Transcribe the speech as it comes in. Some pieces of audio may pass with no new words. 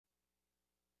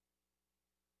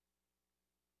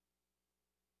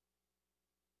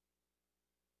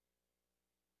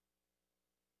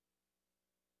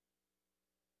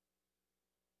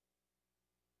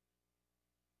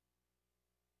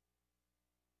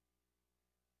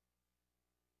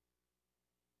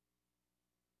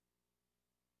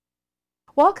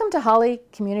Welcome to Holly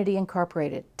Community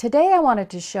Incorporated. Today I wanted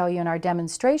to show you in our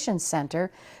demonstration center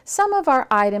some of our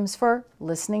items for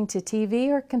listening to TV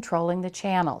or controlling the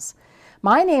channels.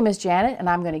 My name is Janet and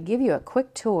I'm going to give you a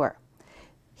quick tour.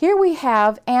 Here we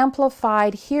have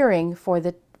amplified hearing for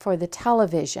the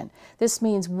television. This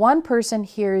means one person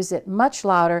hears it much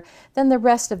louder than the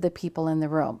rest of the people in the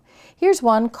room. Here's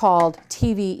one called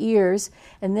TV ears,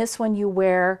 and this one you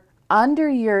wear under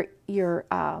your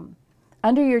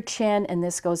chin, and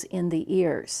this goes in the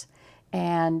ears.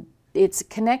 And it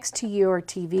connects to your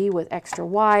TV with extra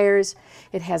wires.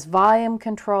 It has volume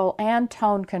control and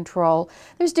tone control.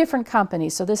 There's different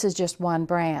companies, so this is just one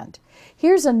brand.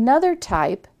 Here's another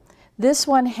type. This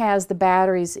one has the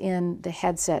batteries in the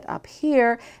headset up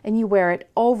here, and you wear it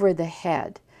over the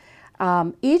head.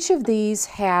 Each of these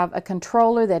have a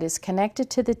controller that is connected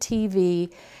to the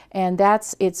TV, and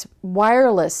it's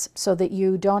wireless so that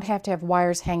you don't have to have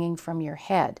wires hanging from your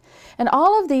head. And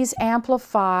all of these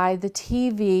amplify the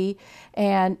TV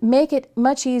and make it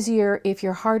much easier if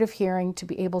you're hard of hearing to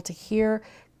be able to hear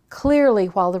clearly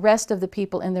while the rest of the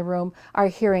people in the room are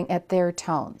hearing at their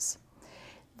tones.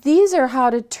 These are how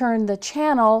to turn the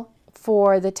channel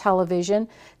for the television.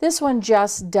 This one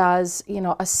just does,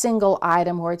 a single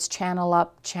item where it's channel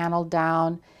up, channel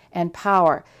down, and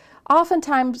power.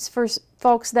 Oftentimes for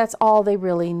folks, that's all they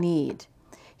really need.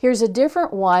 Here's a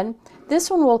different one. This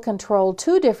one will control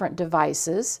two different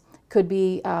devices. Could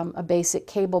be a basic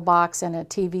cable box and a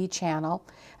TV channel.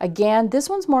 Again, this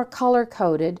one's more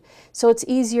color-coded, so it's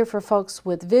easier for folks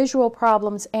with visual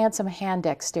problems and some hand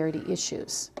dexterity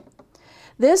issues.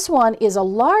 This one is a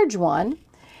large one,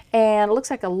 and it looks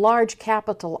like a large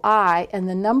capital I, and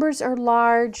the numbers are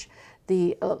large.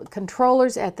 The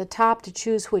controllers at the top to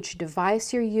choose which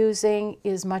device you're using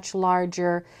is much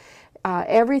larger.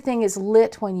 Everything is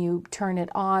lit when you turn it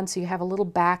on, so you have a little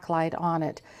backlight on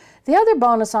it. The other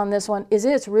bonus on this one is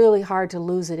it's really hard to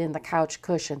lose it in the couch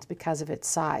cushions because of its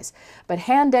size. But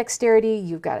hand dexterity,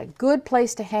 you've got a good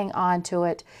place to hang on to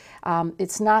it.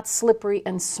 It's not slippery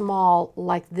and small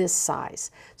like this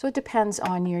size. So it depends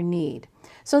on your need.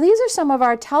 So these are some of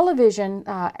our television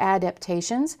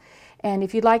adaptations. And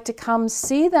if you'd like to come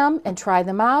see them and try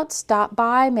them out, stop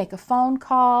by, make a phone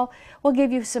call. We'll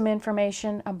give you some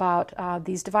information about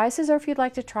these devices, or if you'd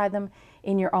like to try them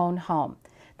in your own home.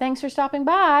 Thanks for stopping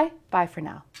by. Bye for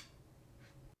now.